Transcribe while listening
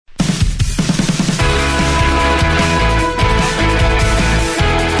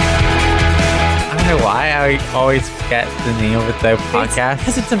I always forget the name of the podcast.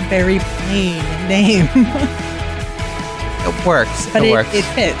 Because it's a very plain name. It works. But it works. It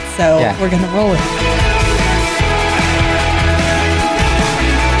fits, so Yeah. we're going to roll it.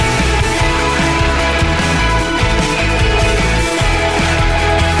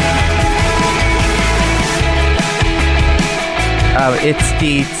 It's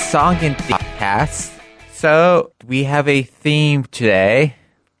the Song and Theme podcast. So we have a theme today,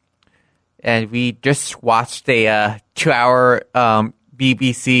 and we just watched a 2-hour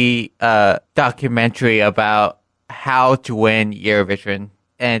BBC documentary about how to win Eurovision,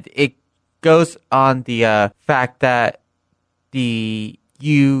 and it goes on the fact that the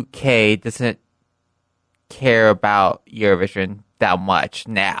UK doesn't care about Eurovision that much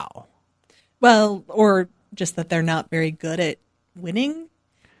now. Well, or just that they're not very good at winning.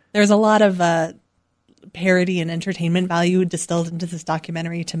 There's a lot of parody and entertainment value distilled into this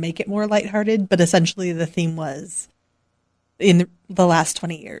documentary to make it more lighthearted, but essentially the theme was, in the last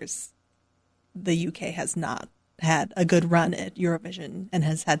 20 years, the UK has not had a good run at Eurovision and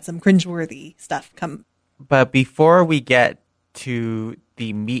has had some cringeworthy stuff come. But before we get to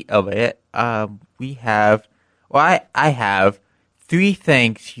the meat of it, we have, well, I have 3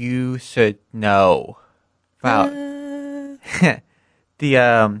 things you should know about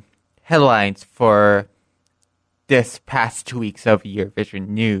the headlines for this past 2 weeks of Eurovision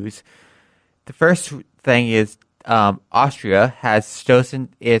news. The first thing is Austria has chosen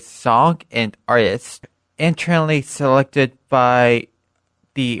its song and artist internally selected by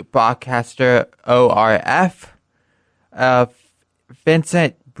the broadcaster ORF.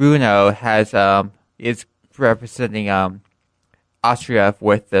 Vincent Bruno has is representing Austria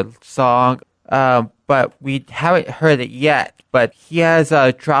with the song, but we haven't heard it yet. But he has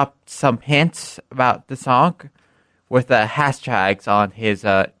dropped some hints about the song with hashtags on his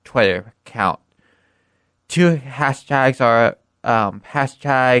Twitter account. 2 hashtags are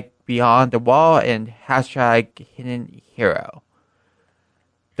hashtag Beyond the Wall and hashtag Hidden Hero.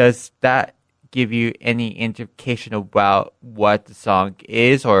 Does that give you any indication about what the song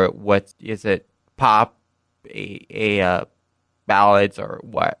is, or what is it? Pop, a ballads, or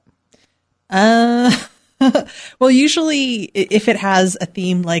what? Well, usually if it has a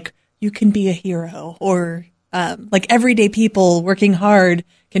theme like you can be a hero, or like everyday people working hard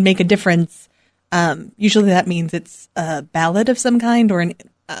can make a difference, usually that means it's a ballad of some kind, or an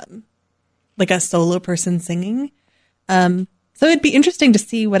like a solo person singing. So it'd be interesting to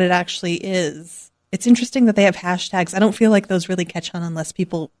see what it actually is. It's interesting that they have hashtags. I don't feel like those really catch on unless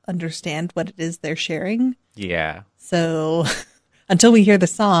people understand what it is they're sharing. Yeah. So until we hear the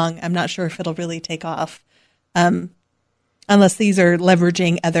song, I'm not sure if it'll really take off. Unless these are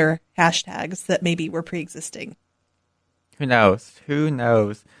leveraging other hashtags that maybe were pre-existing. Who knows? Who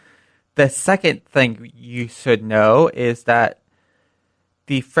knows? The second thing you should know is that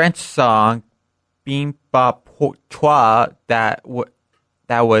the French song "Bim Bop Toi" that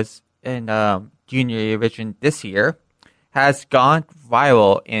was in Junior Eurovision this year has gone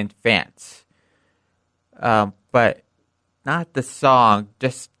viral in France. But not the song,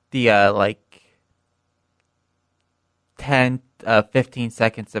 just the like 10, 15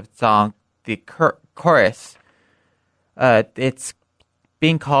 seconds of the song, the chorus. It's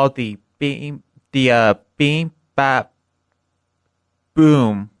being called the Beam Bap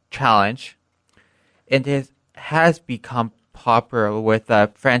Boom Challenge, and it has become popular with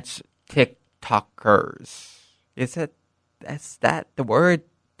French TikTokers. Is that the word,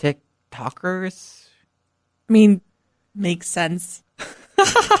 TikTokers? I mean, makes sense.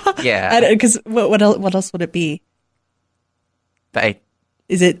 Yeah. Because what else would it be? But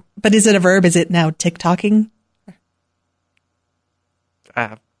is it a verb? Is it now TikToking?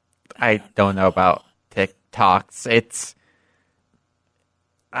 I don't know about TikToks.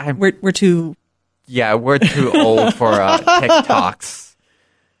 We're too. Yeah, we're too old for TikToks.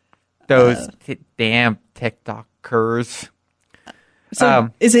 Those damn TikTokers. So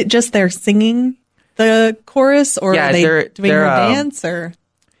is it just they're singing the chorus, or are they doing a dance, or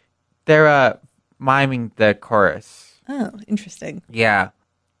they're miming the chorus? Oh, interesting. Yeah.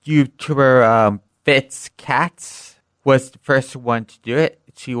 YouTuber Fitz Katz was the first one to do it.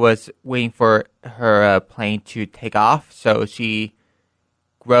 She was waiting for her plane to take off, so she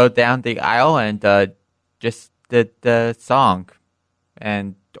rode down the aisle and just did the song,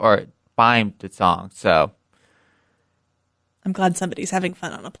 or mimed the song. So I'm glad somebody's having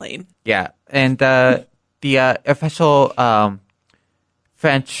fun on a plane. yeah, and the official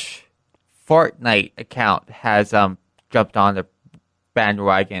French Fortnite account has jumped on the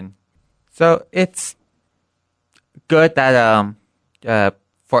bandwagon. So it's good that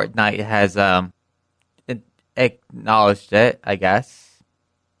Fortnite has acknowledged it, I guess.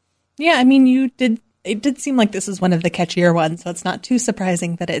 Yeah, I mean, it did seem like this is one of the catchier ones, so it's not too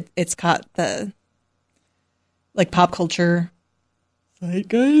surprising that it's caught the, like, pop culture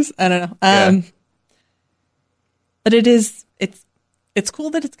zeitgeist. I don't know. Yeah. But it's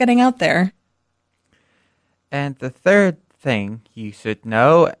cool that it's getting out there. And the third thing you should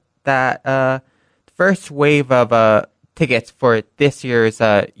know that the first wave of tickets for this year's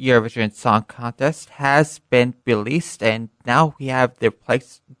Eurovision Song Contest has been released, and now we have the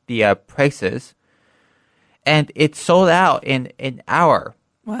prices, and it's sold out in an hour.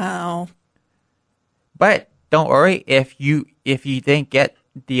 Wow. But don't worry, if you didn't get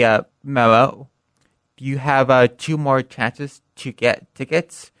the memo, you have 2 more chances to get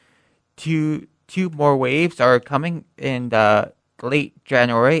tickets. Two more waves are coming in the late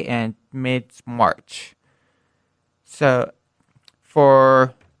January and mid-March. So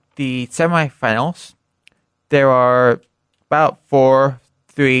for the semifinals, there are about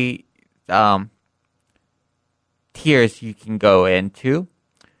 3 tiers you can go into.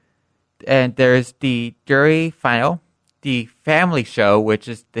 And there's the jury final, the family show, which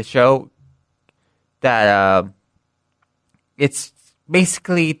is the show that it's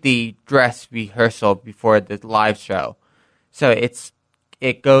basically the dress rehearsal before the live show. So it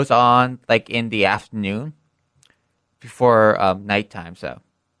goes on like in the afternoon before nighttime. So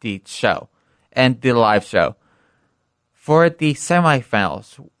the show and the live show. For the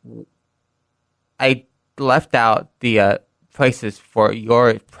semifinals, I left out the prices for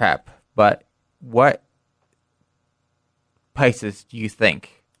your prep, but what prices do you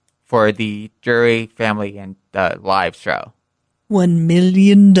think for the jury, family, and live show? $1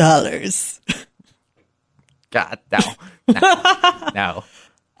 million. God, no. No.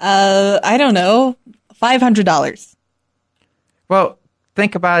 I don't know. $500. Well,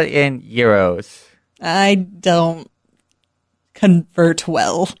 think about it in euros. I don't convert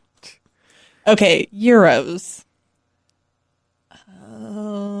well. Okay, euros.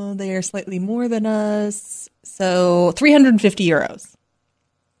 They are slightly more than us. So 350 euros.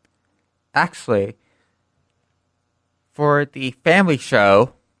 Actually, for the family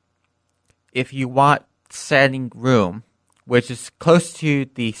show, if you want standing room, which is close to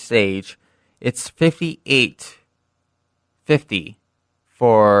the stage, it's 58.50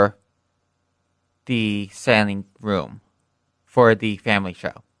 for the standing room for the family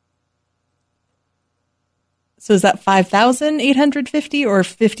show. So is that 5,850 or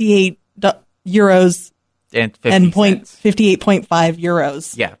 58 euros And 50 and cents. 58.5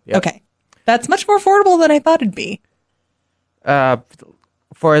 euros? Yeah. Yep. Okay. That's much more affordable than I thought it'd be.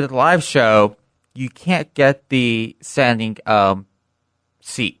 For the live show, you can't get the standing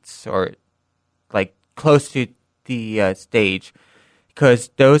seats or like close to the stage because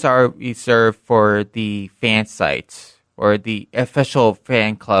those are reserved for the fan sites or the official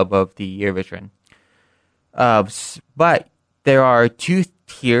fan club of the Eurovision. But there are 2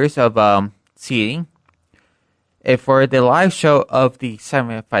 tiers of seating. And for the live show of the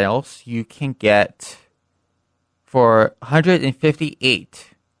semifinals, you can get for 158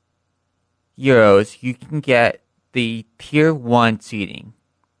 euros, you can get the tier 1 seating.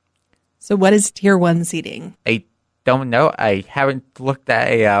 So what is tier 1 seating? I don't know. I haven't looked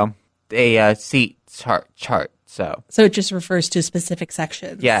at a seat chart. So it just refers to specific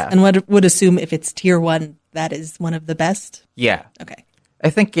sections. Yeah. And would assume if it's tier 1, that is one of the best? yeah, Okay.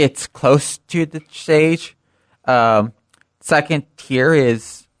 I think it's close to the stage. Second tier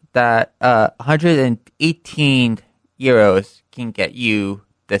is that 118 euros can get you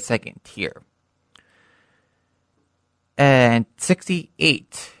the second tier. And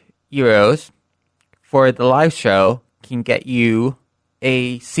 68 euros for the live show can get you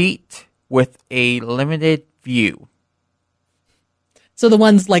a seat with a limited view. So the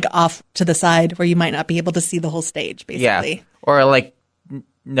ones like off to the side where you might not be able to see the whole stage, basically. Yeah. Or like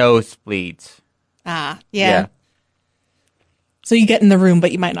nosebleeds. Ah, yeah. So you get in the room,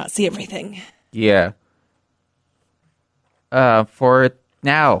 but you might not see everything. Yeah. For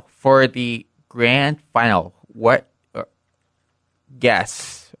the grand final, what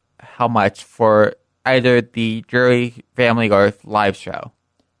guess how much for either the jury, family, or live show?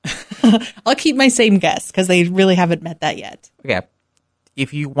 I'll keep my same guess because they really haven't met that yet. Okay.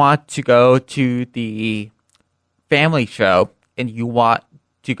 If you want to go to the family show and you want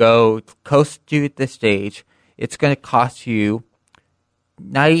to go close to the stage, it's going to cost you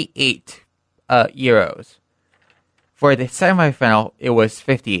 98 euros. For the semifinal, it was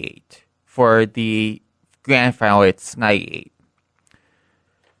 58. For the grand final, it's 98.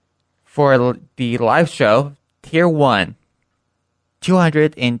 For the live show, tier 1,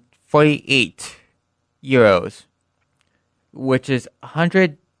 248 euros, which is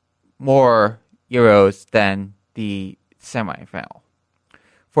 100 more euros than the semifinal.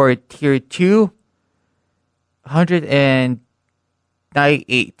 For tier 2,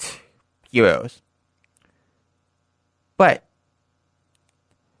 198 euros. But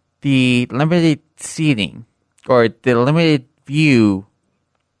the limited seating or the limited view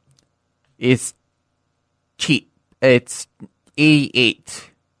is cheap. It's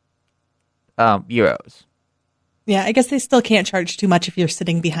 88 euros. Yeah, I guess they still can't charge too much if you're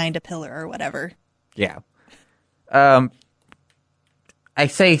sitting behind a pillar or whatever. Yeah. I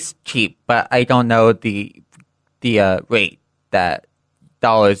say it's cheap, but I don't know the rate that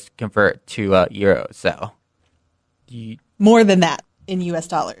dollars convert to euros. So, More than that in US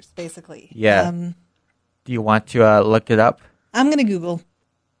dollars, basically. Yeah. Do you want to look it up? I'm going to Google.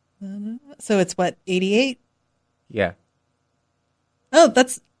 So it's what, 88? Yeah. Oh,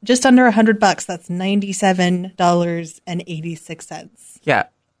 that's just under $100. That's $97.86. Yeah.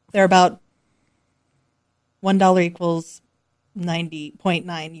 They're about $1 equals 90.9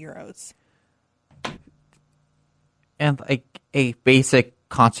 euros. And like a basic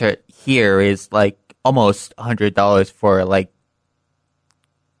concert here is like almost $100 for like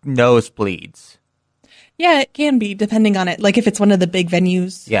nosebleeds. Yeah, it can be depending on it. Like if it's one of the big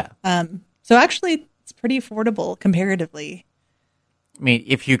venues. Yeah. So actually, it's pretty affordable comparatively. I mean,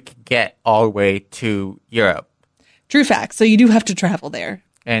 if you can get all the way to Europe True fact. So you do have to travel there.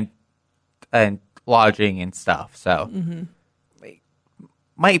 and lodging and stuff, so it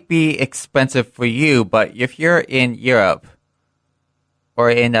might be expensive for you. But if you're in Europe or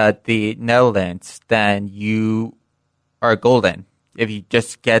in the Netherlands, then you are golden. If you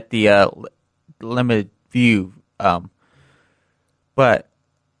just get the limited view, but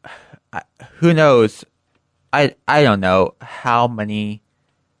who knows? I don't know how many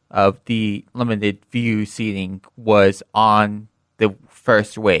of the limited view seating was on the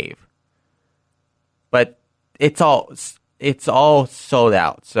first wave, but it's all sold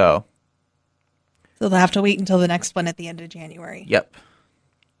out. So they'll have to wait until the next one at the end of January. yep.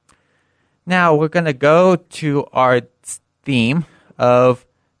 Now we're gonna go to our theme of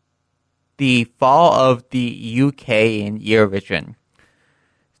the fall of the UK in Eurovision.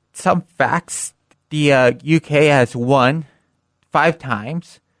 Some facts: the UK has won 5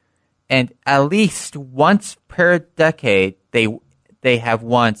 times, and at least once per decade they have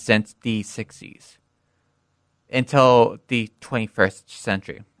won since the 60s until the 21st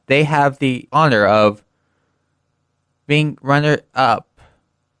century. They have the honor of being runner-up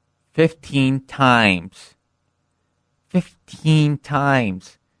 15 times. 15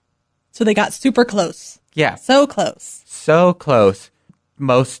 times. So they got super close. Yeah. So close. So close.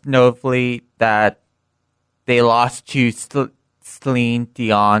 Most notably that they lost to Celine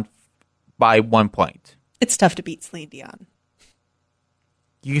Dion by 1 point. It's tough to beat Celine Dion.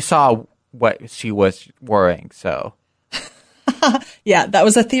 You saw what she was wearing, so. Yeah, that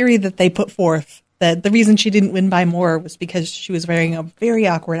was a theory that they put forth. That the reason she didn't win by more was because she was wearing a very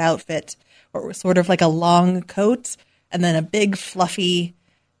awkward outfit, or it was sort of like a long coat and then a big fluffy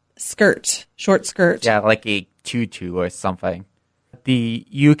skirt, short skirt. Yeah, like a tutu or something. The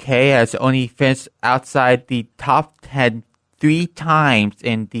UK has only finished outside the top 10 3 times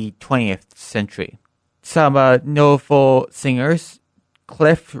in the 20th century. Some notable singers: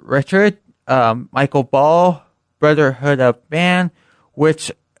 Cliff Richard, Michael Ball, Brotherhood of Man,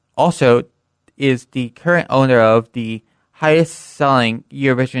 which also is the current owner of the highest selling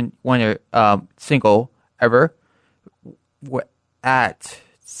Eurovision winner single ever, at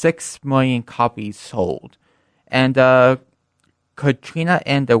 6 million copies sold. And Katrina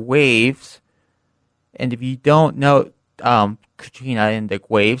and the Waves. And if you don't know Katrina and the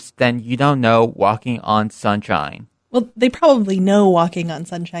Waves, then you don't know Walking on Sunshine. Well, they probably know Walking on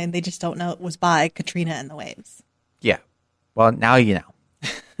Sunshine. They just don't know it was by Katrina and the Waves. Yeah. Well, now you know.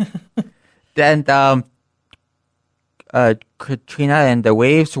 Then Katrina and the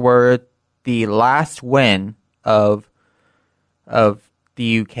Waves were the last win of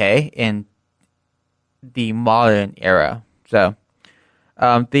the UK in the modern era. So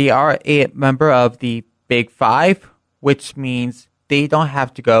they are a member of the Big Five, which means they don't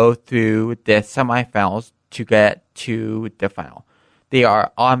have to go through the semifinals to get to the final. They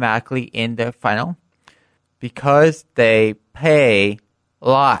are automatically in the final because they pay a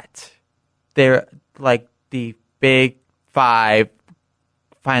lot. They're like the Big Five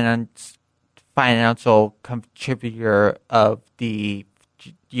financial contributor of the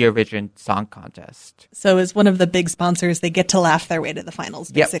Eurovision Song Contest. So as one of the big sponsors, they get to laugh their way to the finals,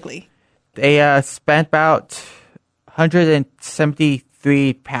 basically. Yep. They spent about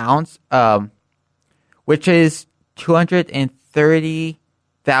 £173, which is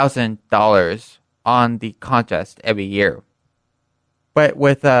 $230,000 on the contest every year. But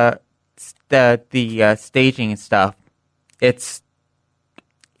with the staging and stuff, it's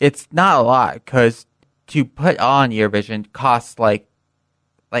not a lot, because to put on Eurovision costs like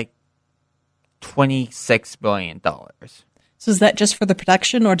 $26 million. So is that just for the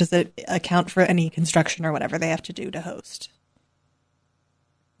production, or does it account for any construction or whatever they have to do to host?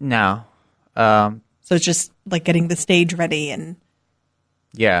 No. So it's just like getting the stage ready and...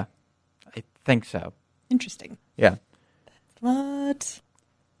 Yeah, I think so. Interesting. Yeah. What?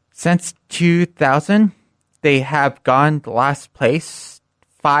 Since 2000, they have gone last place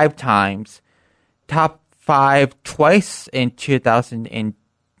 5 times, top 5 twice in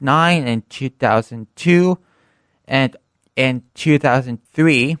 2009 and 2002, and in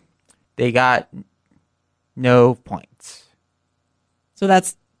 2003, they got no points. So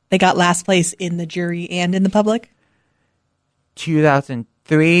they got last place in the jury and in the public?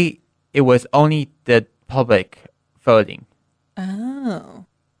 2003, it was only the public voting. Oh.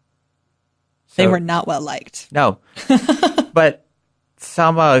 So, They were not well liked. No. But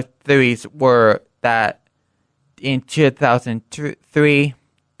some theories were that in 2003,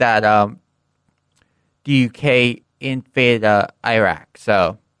 that the UK invaded Iraq.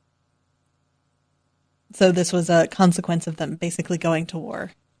 So this was a consequence of them basically going to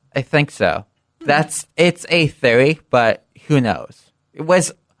war. I think so. It's a theory, but who knows? It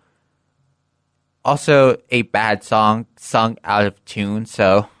was also a bad song sung out of tune,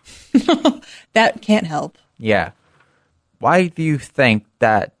 so That can't help. yeah. Why do you think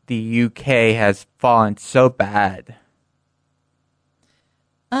that the UK has fallen so bad?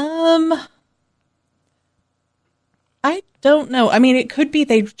 I don't know. I mean, it could be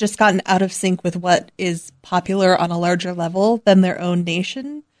they've just gotten out of sync with what is popular on a larger level than their own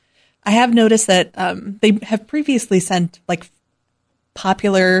nation. I have noticed that they have previously sent like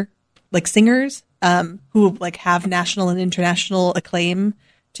popular like singers who like have national and international acclaim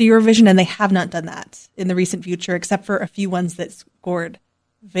to Eurovision, and they have not done that in the recent future, except for a few ones that scored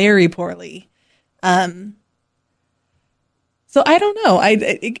very poorly. So I don't know.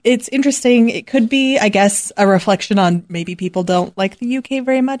 It's interesting. It could be, I guess, a reflection on maybe people don't like the UK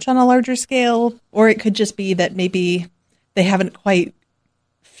very much on a larger scale, or it could just be that maybe they haven't quite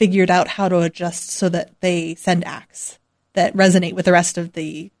figured out how to adjust so that they send acts that resonate with the rest of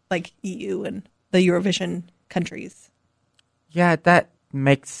the like EU and the Eurovision countries. Yeah, that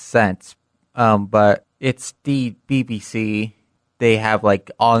makes sense. But it's the BBC. They have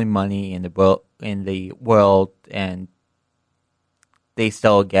like all the money in the world, and they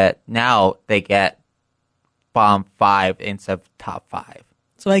still get bottom 5 instead of top 5.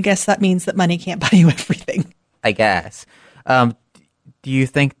 So I guess that means that money can't buy you everything. I guess. Do you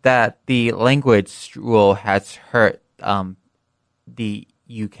think that the language rule has hurt the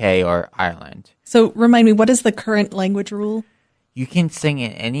UK or Ireland? So remind me, what is the current language rule? You can sing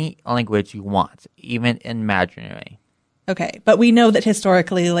in any language you want, even imaginary. Okay, but we know that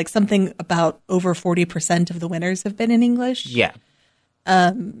historically, like something about over 40% of the winners have been in English. Yeah.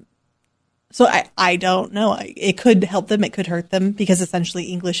 So I don't know. It could help them. It could hurt them because essentially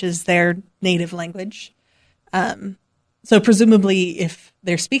English is their native language. So presumably if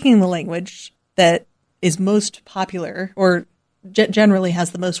they're speaking the language that is most popular or generally has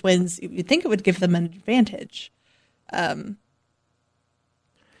the most wins, you'd think it would give them an advantage.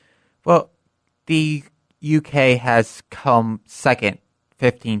 Well, the UK has come second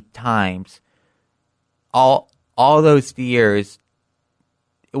 15 times. All those years,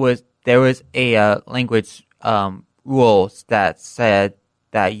 there was a language rules that said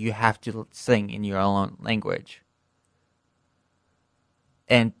that you have to sing in your own language,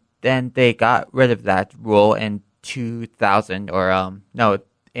 and then they got rid of that rule in 2000 in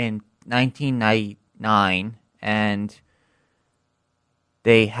 1999, and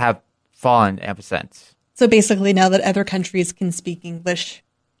they have fallen ever since. So basically, now that other countries can speak English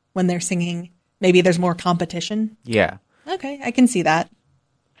when they're singing, maybe there's more competition. Yeah. Okay, I can see that.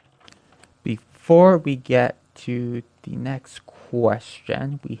 Before we get to the next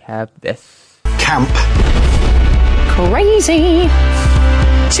question, we have this. Camp. Crazy.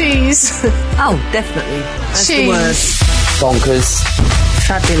 Cheese. Oh, definitely. That's Cheese. the worst. Bonkers.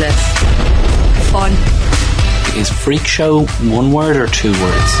 Fabulous. Fun. Is freak show one word or 2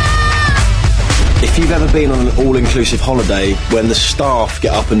 words? If you've ever been on an all-inclusive holiday, when the staff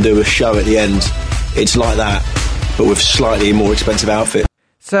get up and do a show at the end, it's like that, but with slightly more expensive outfit.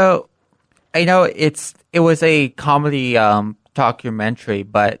 So, I know it was a comedy documentary,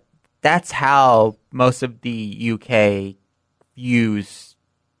 but that's how most of the UK use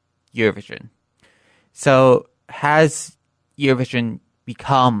Eurovision. So has Eurovision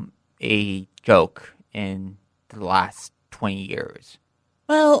become a joke in the last 20 years?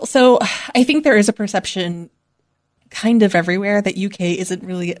 Well, so I think there is a perception kind of everywhere that UK isn't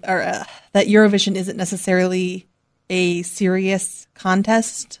really, or that Eurovision isn't necessarily a serious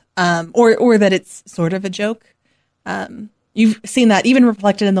contest, or that it's sort of a joke. You've seen that even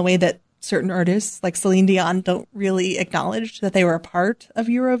reflected in the way that certain artists like Celine Dion don't really acknowledge that they were a part of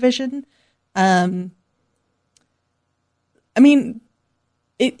Eurovision. I mean,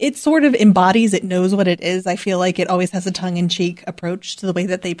 it sort of embodies, it knows what it is. I feel like it always has a tongue-in-cheek approach to the way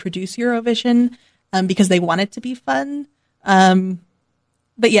that they produce Eurovision, because they want it to be fun.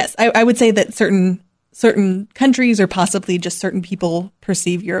 But yes, I would say that certain countries or possibly just certain people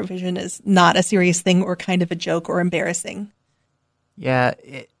perceive Eurovision as not a serious thing or kind of a joke or embarrassing. Yeah,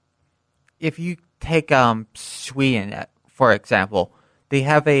 if you take Sweden, for example, they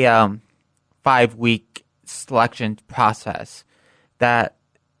have a 5-week selection process that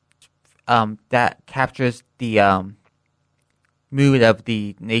captures the mood of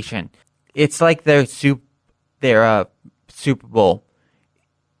the nation. It's like their Super Bowl.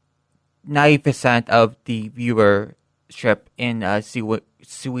 90% of the viewership in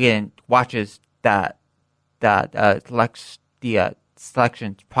Sweden watches the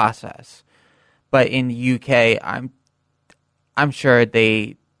selection process, but in the UK, I'm sure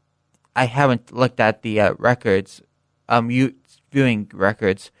I haven't looked at the records, viewing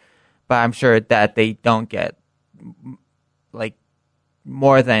records, but I'm sure that they don't get like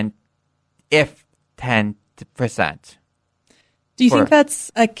more than 10%. Do you think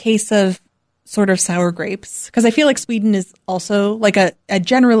that's a case of sort of sour grapes? Because I feel like Sweden is also like a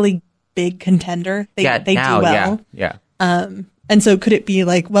generally big contender. They do well. Yeah. And so could it be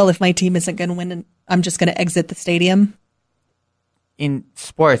like, well, if my team isn't going to win, I'm just going to exit the stadium? In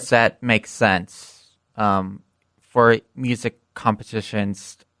sports, that makes sense. For music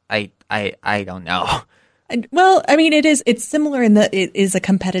competitions, I don't know. Well, I mean, it's similar in that it is a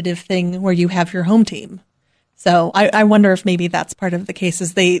competitive thing where you have your home team. So I wonder if maybe that's part of the case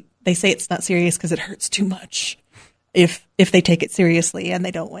is they say it's not serious because it hurts too much if they take it seriously and they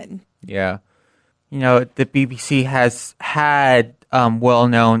don't win. Yeah. You know, the BBC has had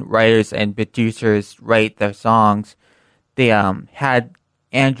well-known writers and producers write their songs. They had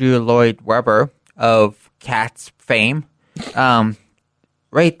Andrew Lloyd Webber of Cats fame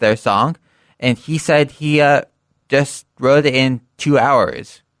write their song, and he said he just wrote it in 2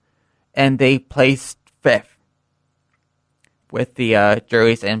 hours, and they placed 5th with the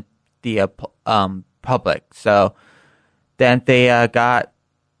juries and the public. So then they got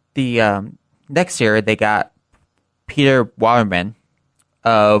the next year they got Peter Waterman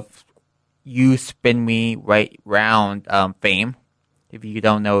of "You Spin Me Right Round" fame. If you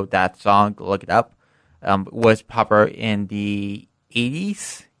don't know that song, look it up. It was popular in the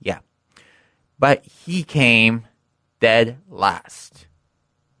 80s. Yeah. But he came dead last.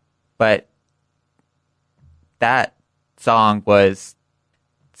 But that song was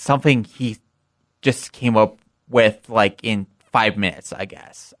something he just came up with like in 5 minutes, I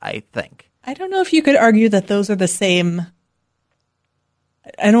guess, I think. I don't know if you could argue that those are the same,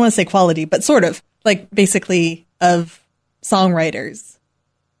 I don't want to say quality, but sort of, like basically of songwriters.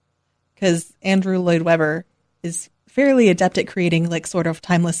 Because Andrew Lloyd Webber is fairly adept at creating like sort of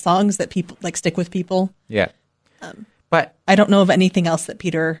timeless songs that people like stick with people. Yeah. But I don't know of anything else that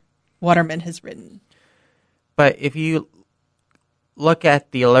Peter Waterman has written. But if you look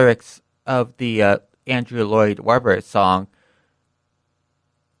at the lyrics of the Andrew Lloyd Webber song,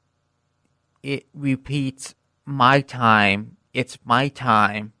 it repeats, "My time, it's my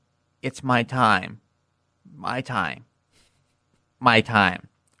time, it's my time, my time, my time."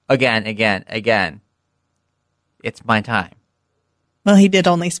 Again. It's my time. Well, he did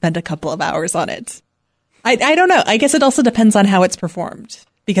only spend a couple of hours on it. I don't know. I guess it also depends on how it's performed,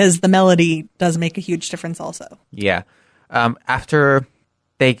 because the melody does make a huge difference also. Yeah. After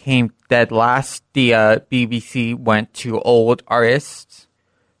they came dead last, the BBC went to old artists.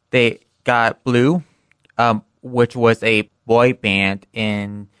 They got Blue, which was a boy band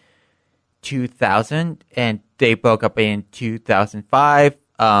in 2000, and they broke up in 2005.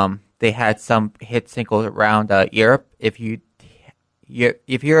 They had some hit singles around Europe. If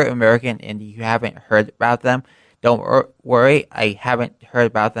you're American and you haven't heard about them, don't worry. I haven't heard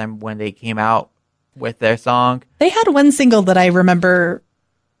about them when they came out with their song. They had one single that I remember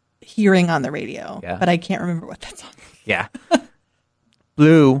hearing on the radio, Yeah. but I can't remember what that song is. Yeah.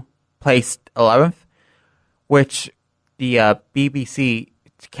 Blue placed 11th, which the BBC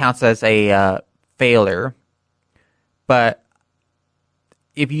counts as a failure. But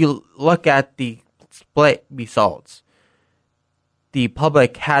if you look at the split results. The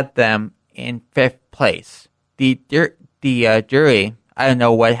public had them in 5th place. The jury, I don't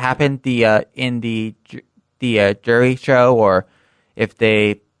know what happened in the jury show, or if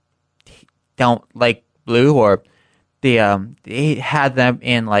they don't like Blue, or they had them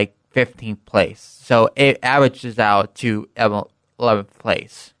in like 15th place. So it averages out to 11th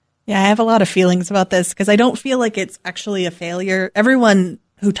place. Yeah, I have a lot of feelings about this because I don't feel like it's actually a failure. Everyone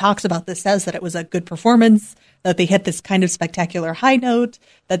who talks about this says that it was a good performance, that they hit this kind of spectacular high note,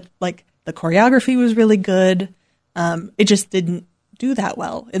 that like the choreography was really good. It just didn't do that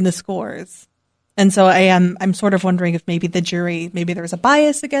well in the scores. And so I'm sort of wondering if maybe the jury, maybe there was a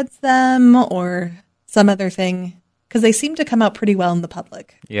bias against them or some other thing, because they seem to come out pretty well in the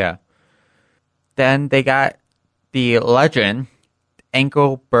public. Yeah. Then they got the legend,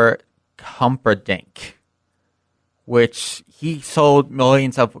 Engelbert Humperdinck, which he sold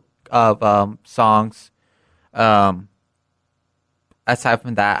millions of songs. Aside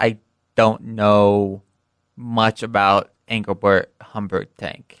from that, I don't know much about Engelbert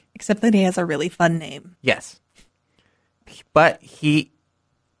Humperdinck. Except that he has a really fun name. Yes. But he,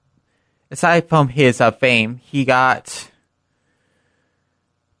 aside from his fame, he got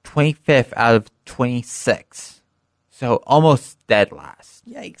 25th out of 26. So almost dead last.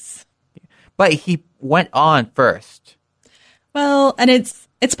 Yikes. But he went on first. Well, and it's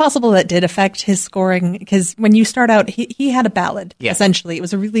possible that did affect his scoring, because when you start out, he had a ballad, essentially. It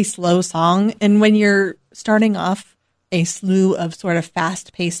was a really slow song. And when you're starting off a slew of sort of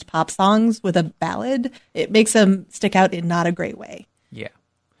fast-paced pop songs with a ballad, it makes them stick out in not a great way. Yeah.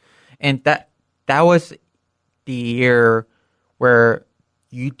 And that was the year where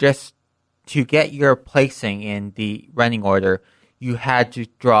you just, to get your placing in the running order, you had to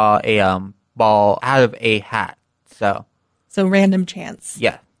draw a ball out of a hat. So random chance.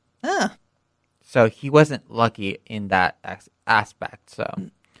 Yeah. Ah. So he wasn't lucky in that aspect. So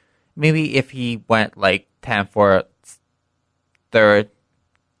maybe if he went like 10 for third,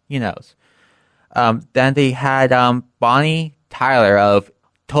 who knows. Then they had Bonnie Tyler of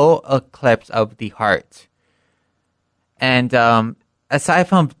Total Eclipse of the Heart. And aside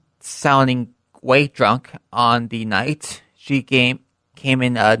from sounding way drunk on the night, she came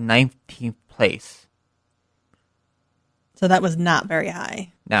in 19th place. So that was not very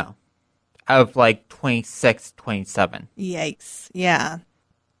high. No. Out of like 26, 27. Yikes. Yeah.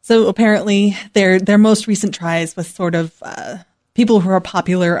 So apparently their most recent tries was sort of people who are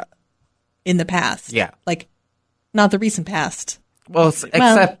popular in the past. Yeah. Like, not the recent past. Well,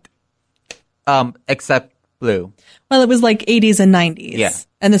 except Blue. Well, it was like 80s and 90s. Yeah.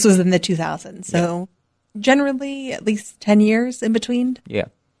 And this was in the 2000s. So generally at least 10 years in between. Yeah.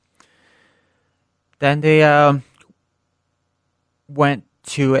 Then they went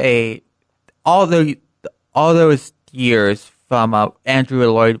to all those years from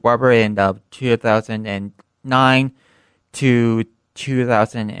Andrew Lloyd Webber in 2009 to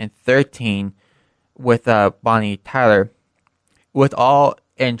 2013 with Bonnie Tyler, was all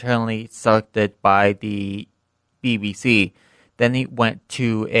internally selected by the BBC. Then he went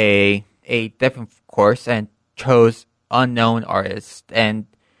to a different course and chose unknown artists, and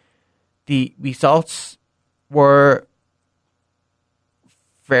the results were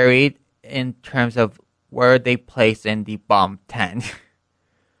varied in terms of where they placed in the bottom 10.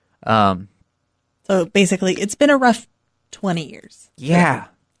 So basically, it's been a rough 20 years. Yeah.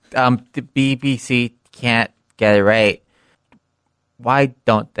 The BBC can't get it right. Why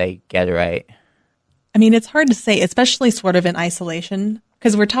don't they get it right? I mean, it's hard to say, especially sort of in isolation,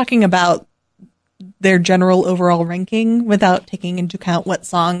 because we're talking about their general overall ranking without taking into account what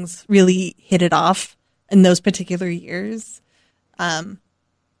songs really hit it off in those particular years.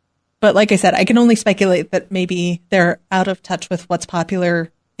 But like I said, I can only speculate that maybe they're out of touch with what's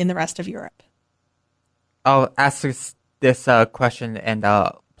popular in the rest of Europe. I'll ask this question and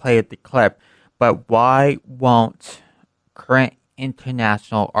play the clip, but why won't current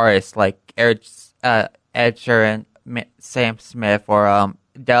international artists like Ed Sheeran, Sam Smith, or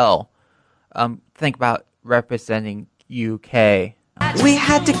Adele think about representing UK? We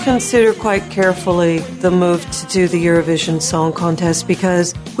had to consider quite carefully the move to do the Eurovision Song Contest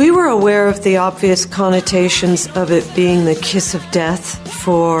because we were aware of the obvious connotations of it being the kiss of death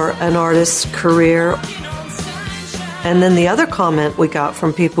for an artist's career. And then the other comment we got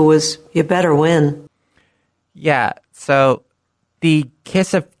from people was, you better win. Yeah, so the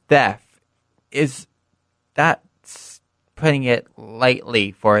kiss of death that's putting it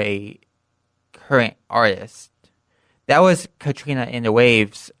lightly for a current artist. That was Katrina in the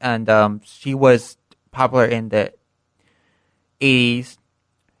Waves, and she was popular in the 80s,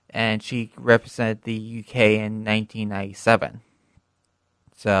 and she represented the UK in 1997.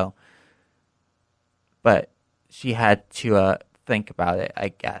 So, but she had to think about it, I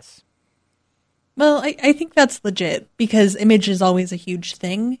guess. Well, I think that's legit because image is always a huge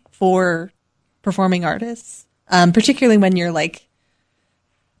thing for performing artists, particularly when you're like,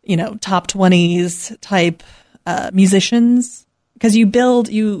 you know, top 20s type musicians, because you build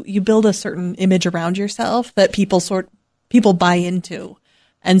a certain image around yourself that people buy into.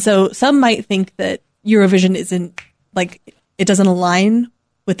 And so some might think that Eurovision isn't like, it doesn't align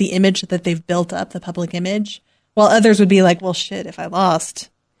with the image that they've built up, the public image, while others would be like, well, shit, if I lost,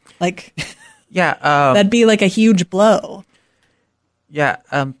 like, yeah, that'd be like a huge blow. Yeah,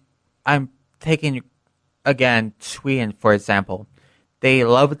 I'm taking, again, Sweden, for example. They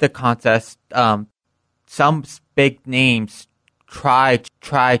love the contest. Some big names try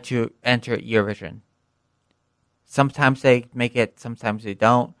to enter Eurovision. Sometimes they make it, sometimes they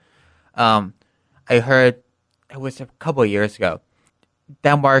don't. I heard, it was a couple of years ago,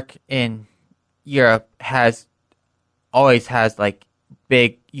 Denmark in Europe always has like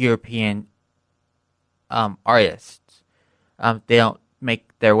big European artists. They don't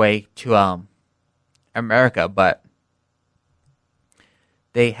make their way to America, but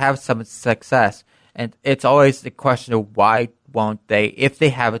they have some success. And it's always the question of why won't they, if they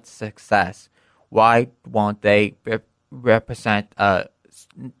have a success, why won't they represent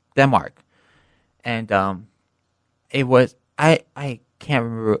Denmark? And it was, I can't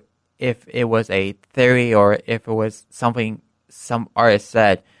remember if it was a theory or if it was something some artist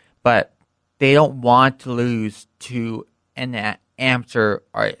said, but they don't want to lose to an amateur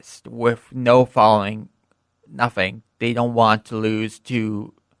artist with no following, nothing. They don't want to lose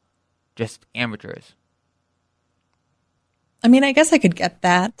to just amateurs. I mean, I guess I could get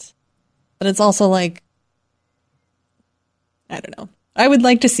that, but it's also like, I don't know. I would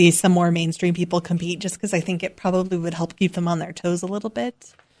like to see some more mainstream people compete just because I think it probably would help keep them on their toes a little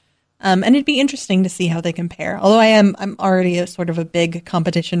bit. And it'd be interesting to see how they compare. Although I'm already a sort of a big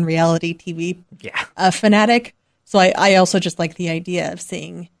competition reality TV fanatic. So I also just like the idea of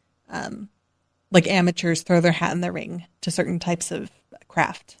seeing like amateurs throw their hat in the ring to certain types of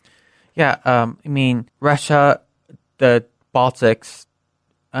craft. Yeah, I mean, Russia, the Baltics,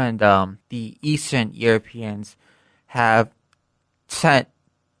 and the Eastern Europeans have sent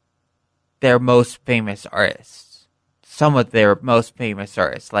their most famous artists. Some of their most famous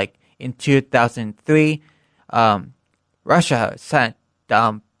artists. Like in 2003, Russia sent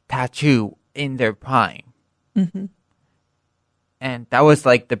Tattoo in their prime. Mm-hmm. And that was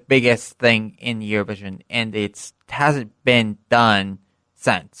like the biggest thing in Eurovision, and it hasn't been done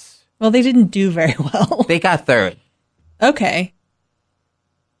since. Well, they didn't do very well. They got third. Okay.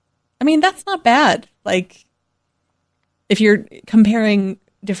 I mean, that's not bad. Like, if you're comparing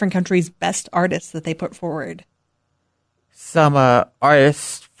different countries' best artists that they put forward. Some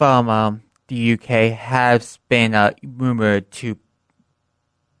artists from the UK have been rumored to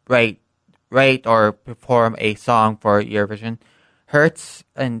write or perform a song for Eurovision. Hertz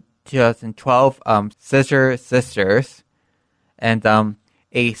in 2012, Scissor Sisters, and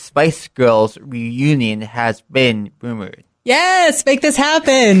a Spice Girls reunion has been rumored. Yes, make this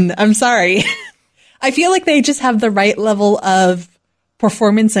happen. I'm sorry. I feel like they just have the right level of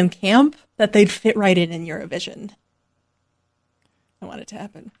performance and camp that they'd fit right in Eurovision. I want it to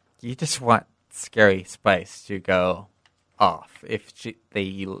happen. You just want Scary Spice to go off if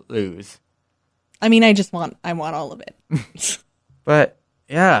they lose. I mean, I want all of it. But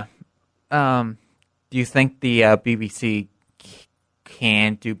yeah, do you think the BBC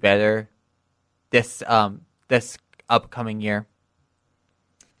can do better this upcoming year?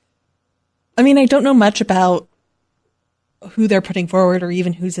 I mean, I don't know much about who they're putting forward or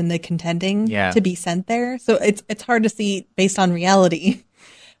even who's in the contending to be sent there. So it's hard to see based on reality.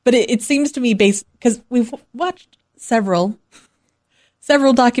 But it seems to me because we've watched several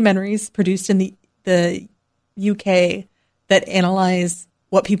documentaries produced in the UK that analyze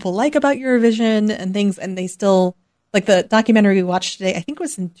what people like about Eurovision and things, and they still, like the documentary we watched today, I think it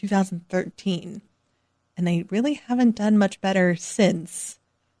was in 2013, and they really haven't done much better since.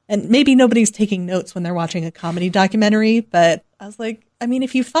 And maybe nobody's taking notes when they're watching a comedy documentary, but I was like, I mean,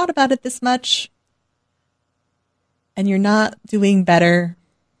 if you've thought about it this much and you're not doing better,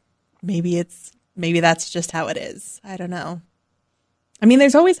 maybe that's just how it is. I don't know. I mean,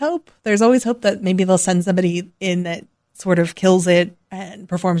 there's always hope. There's always hope that maybe they'll send somebody in that sort of kills it and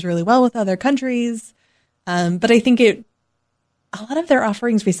performs really well with other countries. But I think a lot of their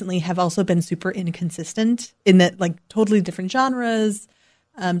offerings recently have also been super inconsistent in that, like, totally different genres,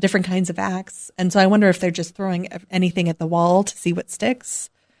 different kinds of acts. And so I wonder if they're just throwing anything at the wall to see what sticks.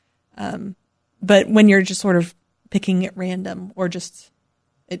 But when you're just sort of picking at random, or just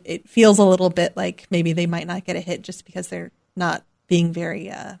it feels a little bit like maybe they might not get a hit just because they're not being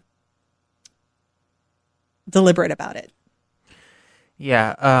very deliberate about it.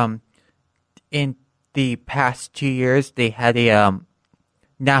 Yeah. In the past 2 years, they had a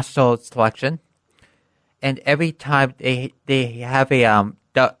national selection, and every time they have a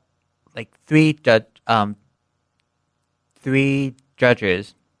three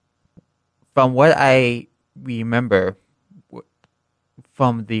judges. From what I remember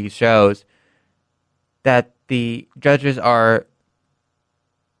from the shows, that the judges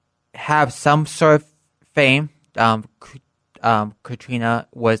have some sort of fame. Katrina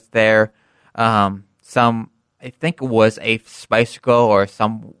was there. I think it was a Spice Girl or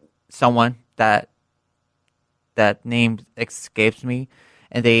someone that name escapes me,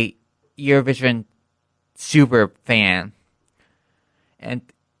 and a Eurovision super fan, and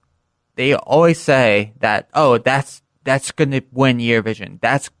they always say that, oh, that's gonna win Eurovision.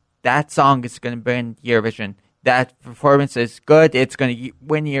 That song is gonna win Eurovision. That performance is good. It's gonna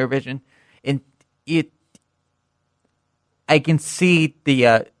win Eurovision. And I can see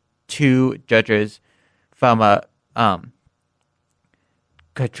the two judges from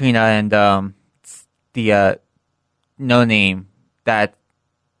Katrina and the No Name that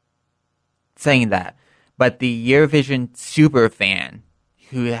saying that, but the Eurovision super fan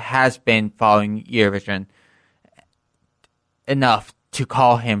who has been following Eurovision enough to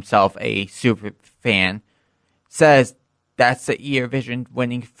call himself a super fan says that's a Eurovision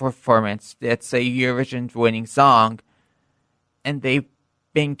winning performance. That's a Eurovision winning song, and they've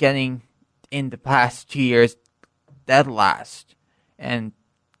been getting in the past 2 years dead last, and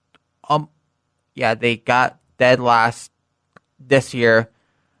they got dead last this year,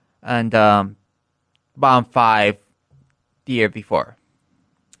 and bottom 5 the year before.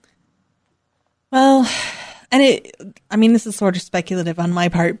 Well, and this is sort of speculative on my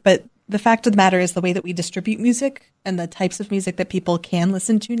part, but the fact of the matter is the way that we distribute music and the types of music that people can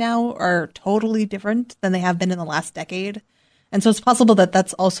listen to now are totally different than they have been in the last decade. And so it's possible that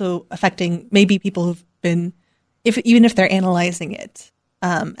that's also affecting maybe people who've been, even if they're analyzing it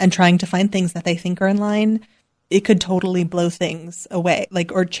and trying to find things that they think are in line, it could totally blow things away,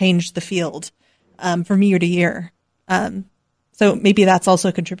 or change the field from year to year. So maybe that's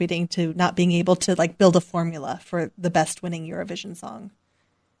also contributing to not being able to build a formula for the best winning Eurovision song.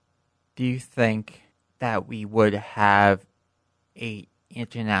 Do you think that we would have a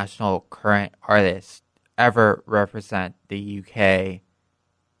international current artist ever represent the UK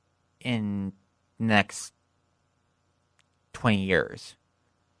in the next 20 years?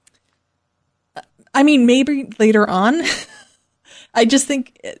 I mean, maybe later on. I just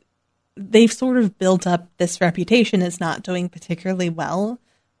think they've sort of built up this reputation as not doing particularly well.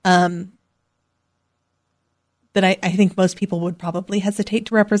 That I think most people would probably hesitate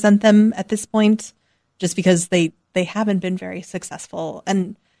to represent them at this point, just because they haven't been very successful.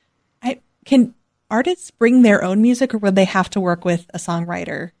 And can artists bring their own music, or would they have to work with a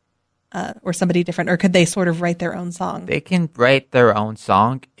songwriter or somebody different, or could they sort of write their own song? They can write their own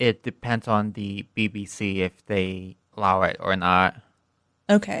song. It depends on the BBC if they allow it or not.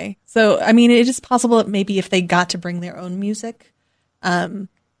 Okay. So, I mean, it is possible that maybe if they got to bring their own music, but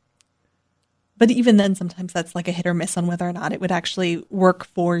even then, sometimes that's a hit or miss on whether or not it would actually work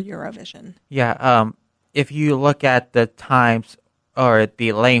for Eurovision. Yeah. If you look at the times or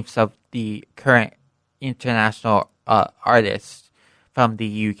the lengths of the current international artists from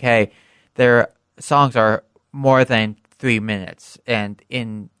the UK, their songs are more than 3 minutes, and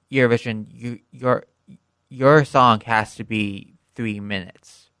in Eurovision, your song has to be 3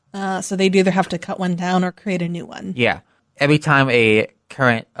 minutes. So they'd either have to cut one down or create a new one. Yeah. Every time a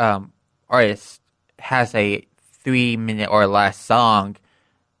current artist has a 3 minute or less song,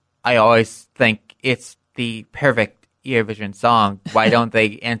 I always think it's the perfect Eurovision song. Why don't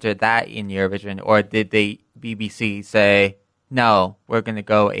they enter that in Eurovision? Or did the BBC say, no, we're going to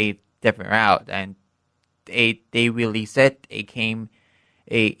go a different route? And they released it. It became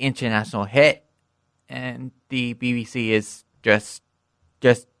a international hit. And the BBC is just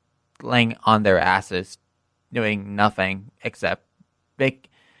laying on their asses, doing nothing except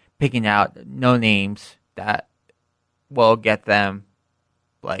picking out no names that will get them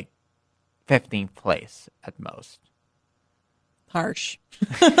 15th place at most. Harsh.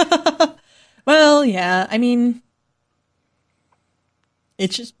 Well, yeah. I mean,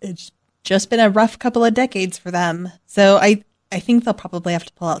 it's just been a rough couple of decades for them. So I think they'll probably have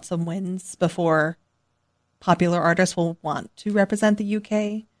to pull out some wins before popular artists will want to represent the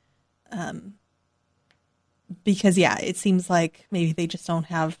UK. Because, yeah, it seems like maybe they just don't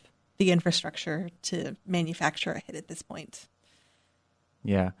have the infrastructure to manufacture a hit at this point.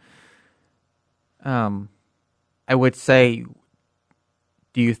 Yeah. I would say,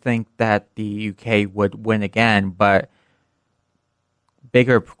 do you think that the UK would win again? But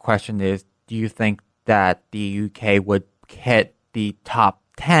bigger question is, do you think that the UK would hit the top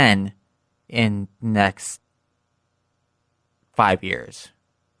 10 in the next 5 years?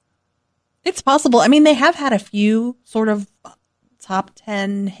 It's possible. I mean, they have had a few sort of top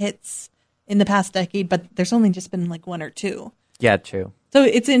 10 hits in the past decade, but there's only just been like one or two. Yeah, true. So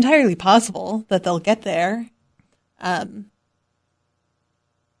it's entirely possible that they'll get there. Because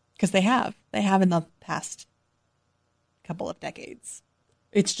they have in the past couple of decades.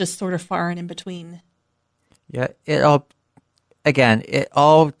 It's just sort of far and in between. Yeah, it all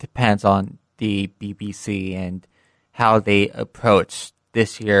depends on the BBC and how they approach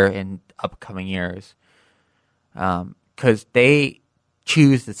this year and upcoming years. Because they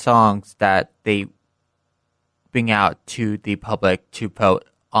choose the songs that they bring out to the public to vote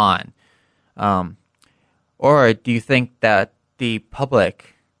on. Or do you think that the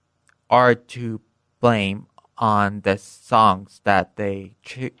public are to blame on the songs that they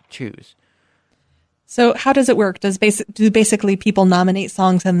choose? So how does it work? Do basically people nominate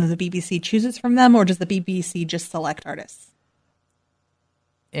songs and then the BBC chooses from them, or does the BBC just select artists?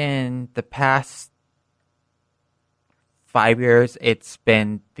 In the past 5 years, it's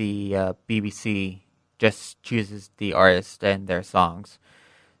been the BBC just chooses the artist and their songs.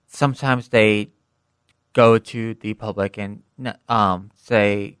 Sometimes they go to the public and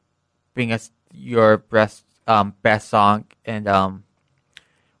say, bring us your best song, and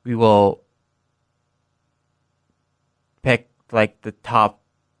we will pick like the top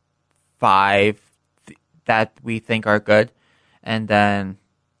 5 that we think are good, and then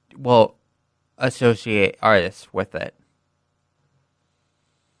we'll associate artists with it.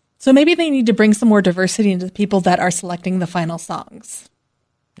 So maybe they need to bring some more diversity into the people that are selecting the final songs.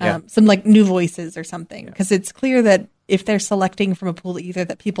 Yeah. Some like new voices or something. Because it's clear that if they're selecting from a pool either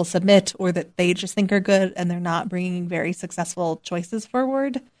that people submit or that they just think are good and they're not bringing very successful choices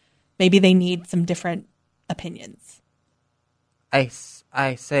forward, maybe they need some different opinions. I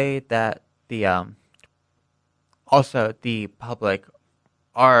say that the also the public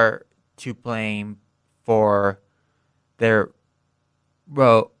are to blame for their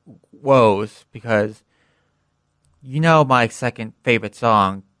woes, because my second favorite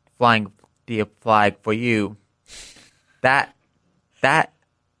song, Flying the Flag for You, that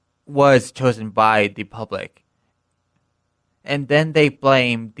was chosen by the public. And then they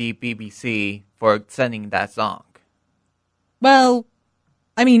blame the BBC for sending that song. Well,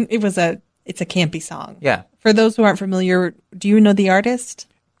 I mean, it's a campy song. Yeah. For those who aren't familiar, do you know the artist?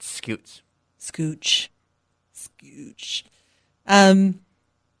 Scoots. Scooch. I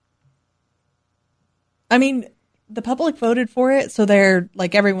mean, the public voted for it, so they're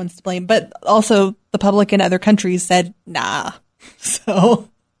like everyone's to blame. But also, the public in other countries said nah. So,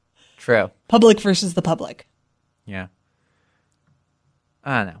 True. Public versus the public. Yeah.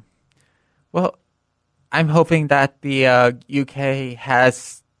 I don't know. Well, I'm hoping that the UK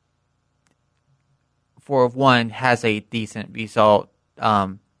has a decent result.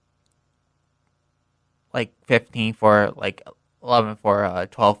 Like 15 for like 11 for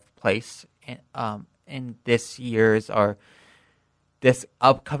 12th place in this year's or this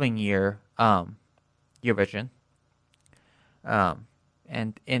upcoming year Eurovision.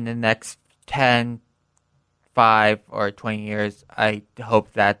 And in the next 10, 5, or 20 years, I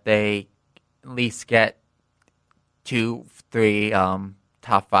hope that they at least get 2, 3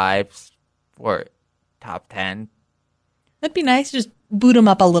 top 5s or top 10. That'd be nice. Just boot them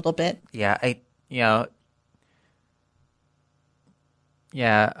up a little bit. Yeah,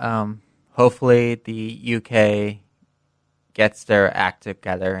 hopefully the UK gets their act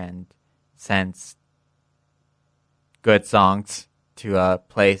together and sends good songs to a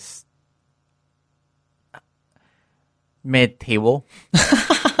place mid-table.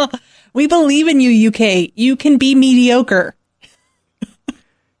 We believe in you, UK. You can be mediocre.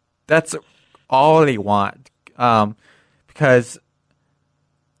 That's all they want. Because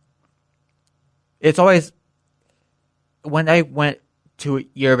it's always, when I went to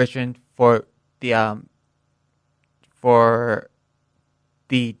Eurovision for the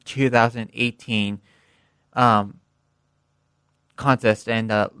 2018 contest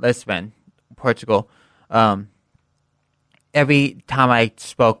in Lisbon, Portugal, every time I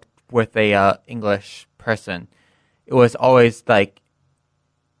spoke with a English person, it was always like,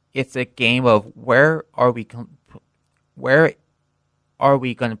 it's a game of where are we going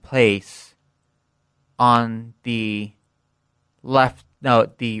to place on the left no,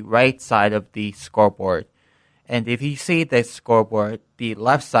 the right side of the scoreboard. And if you see the scoreboard, the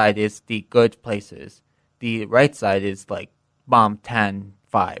left side is the good places. The right side is like bottom 10,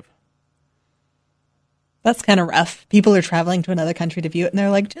 5. That's kind of rough. People are traveling to another country to view it, and they're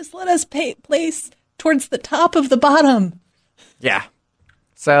like, just let us place towards the top of the bottom. Yeah.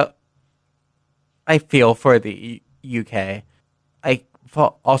 So I feel for the UK. I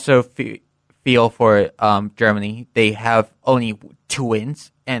also feel for Germany. They have only 2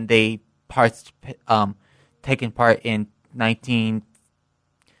 wins, and they taken part in 19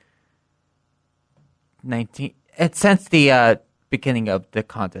 and since the beginning of the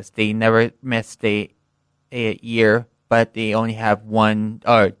contest. They never missed a year, but they only have 1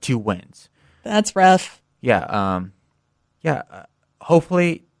 or 2 wins. That's rough. Yeah.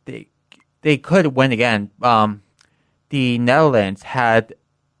 Hopefully they could win again. The Netherlands had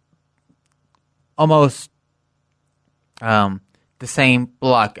almost the same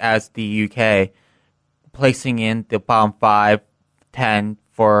luck as the UK, placing in the bottom 5, 10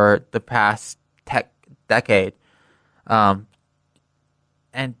 for the past decade. And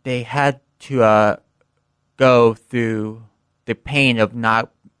they had to go through the pain of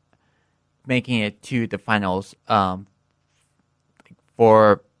not making it to the finals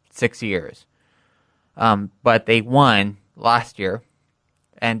for 6 years. But they won last year,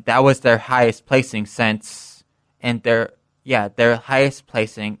 and that was their highest placing since their highest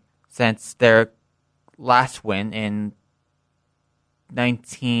placing since their last win in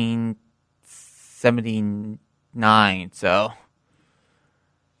 1979. So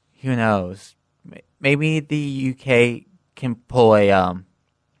who knows? Maybe the UK can pull a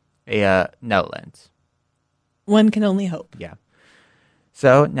Netherlands. One can only hope. Yeah.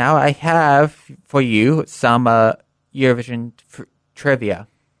 So now I have for you some Eurovision trivia.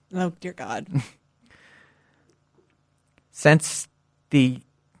 Oh, dear God. Since the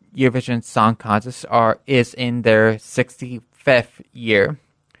Eurovision Song Contest is in their 65th year,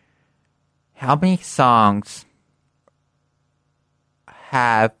 how many songs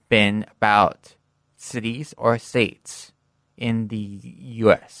have been about cities or states in the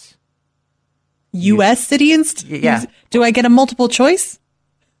U.S.? U.S. city and Yeah. Do I get a multiple choice?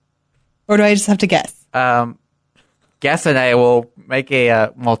 Or do I just have to guess? Guess, and I will make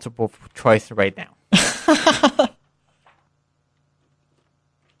a multiple choice right now.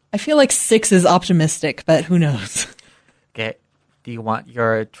 I feel like 6 is optimistic, but who knows? Okay. Do you want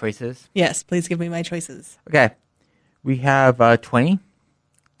your choices? Yes, please give me my choices. Okay. We have 20,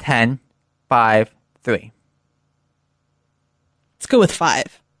 10, 5, 3. Let's go with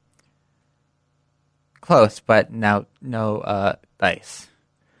 5. Close, but no dice.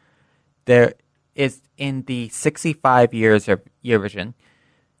 There is, in the 65 years of Eurovision,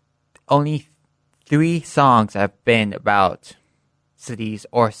 only 3 songs have been about cities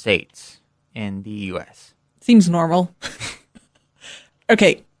or states in the U.S. Seems normal.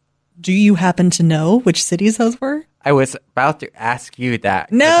 Okay. Do you happen to know which cities those were? I was about to ask you that.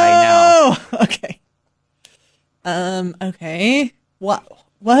 'Cause No. I know. Okay. Okay.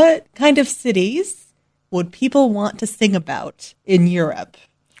 What kind of cities would people want to sing about in Europe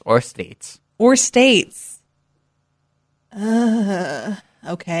Or states. or states?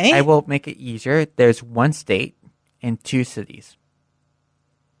 Okay. I will make it easier. There's 1 state and 2 cities.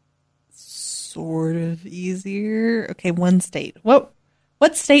 Sort of easier. Okay, 1 state. What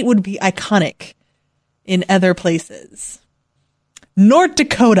state would be iconic in other places? North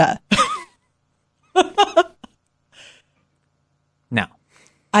Dakota. No.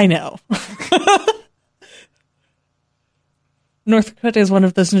 I know. North Dakota is one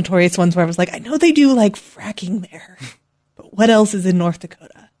of those notorious ones where I was like, I know they do like fracking there, but what else is in North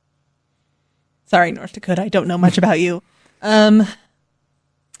Dakota? Sorry, North Dakota. I don't know much about you. So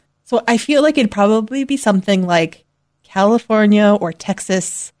I feel like it'd probably be something like California or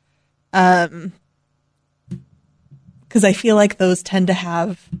Texas. Because I feel like those tend to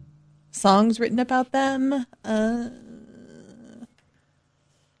have songs written about them.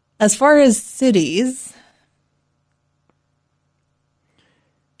 As far as cities,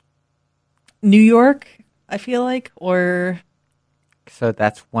 New York, I feel like, or So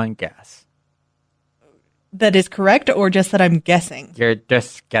that's 1 guess. that is correct, or just that I'm guessing. You're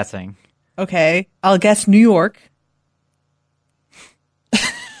just guessing. Okay, I'll guess New York.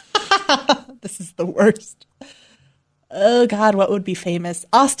 This is the worst. Oh, God, what would be famous?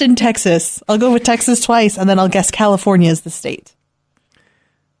 Austin, Texas. I'll go with Texas twice, and then I'll guess California is the state.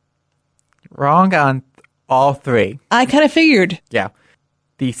 Wrong on all 3. I kind of figured. Yeah.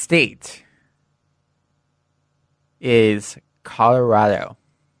 The state is Colorado.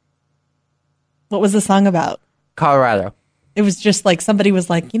 What was the song about? Colorado. It was just like somebody was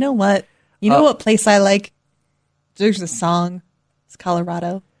like, you know what? You know what place I like? There's a song. It's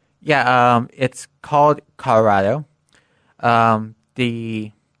Colorado. Yeah, it's called Colorado.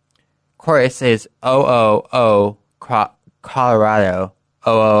 The chorus is O Colorado,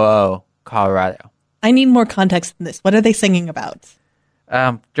 O Colorado. I need more context than this. What are they singing about?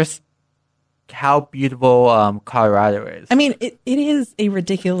 Just how beautiful Colorado is. I mean, it is a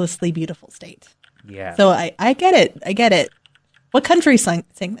ridiculously beautiful state. Yeah. So I get it. I get it. What country sang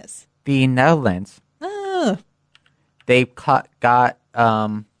this? The Netherlands. Oh, They got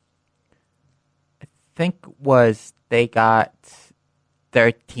I think they got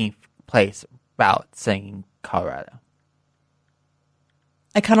 13th place about singing Colorado.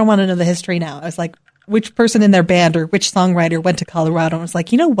 I kind of want to know the history now. I was like, which person in their band or which songwriter went to Colorado and was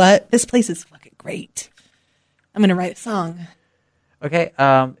like, you know what? This place is fucking great. I'm going to write a song. Okay,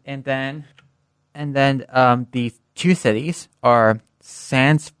 and then the two cities are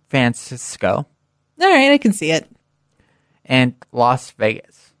San Francisco All right, I can see it. and Las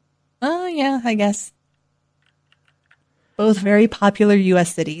Vegas. Oh, yeah, I guess. Both very popular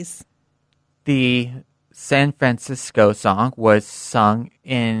U.S. cities. The San Francisco song was sung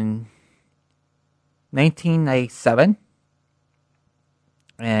in 1997,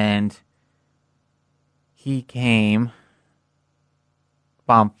 and he came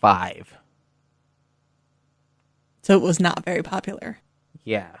bomb 5. So it was not very popular.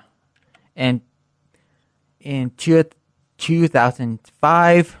 Yeah. And in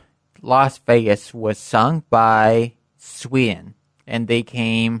 2005, Las Vegas was sung by Sweden, and they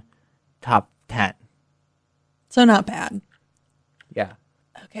came top 10. So not bad. Yeah.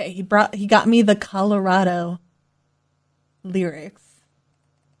 Okay, he got me the Colorado lyrics.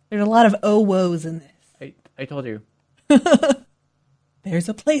 There's a lot of oh woes in this. I told you. There's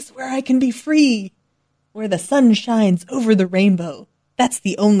a place where I can be free, where the sun shines over the rainbow. That's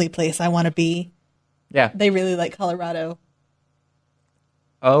the only place I want to be. Yeah. They really like Colorado.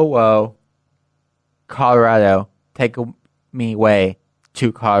 Oh, whoa. Colorado. Take me away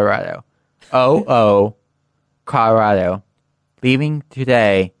to Colorado. Oh, Colorado. Leaving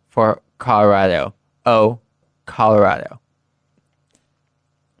today for Colorado. Oh, Colorado.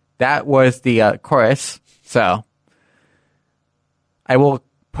 That was the chorus. So I will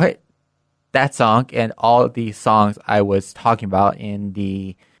put that song and all the songs I was talking about in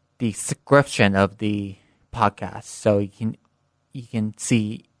the description of the podcast, so you can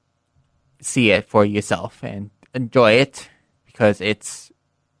see it for yourself and enjoy it because it's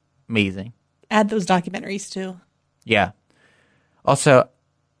amazing. Add those documentaries too. Yeah. Also,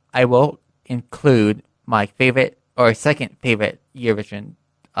 I will include my favorite or second favorite Eurovision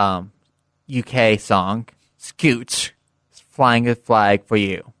UK song, Scooch, Flying a Flag for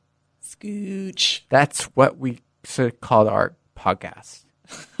You. Scooch. That's what we should call our podcast.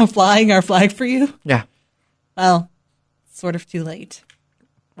 Flying our flag for you? Yeah. Well, sort of too late.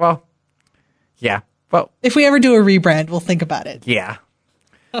 Well, yeah. Well, If we ever do a rebrand, we'll think about it. yeah.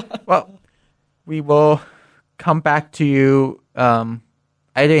 Well, we will come back to you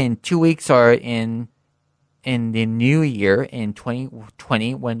either in 2 weeks or in the new year in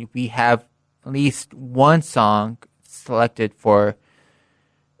 2020 when we have at least one song selected for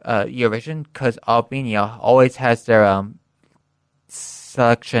Eurovision, because Albania always has their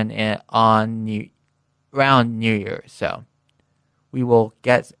selection around New Year, so we will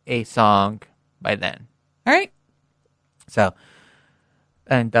get a song by then. All right. So,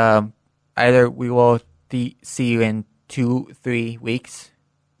 and either we will see you in 2-3 weeks,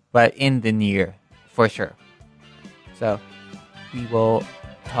 but in the new year for sure. So, we will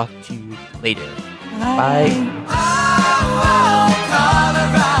talk to you later. Bye. Bye.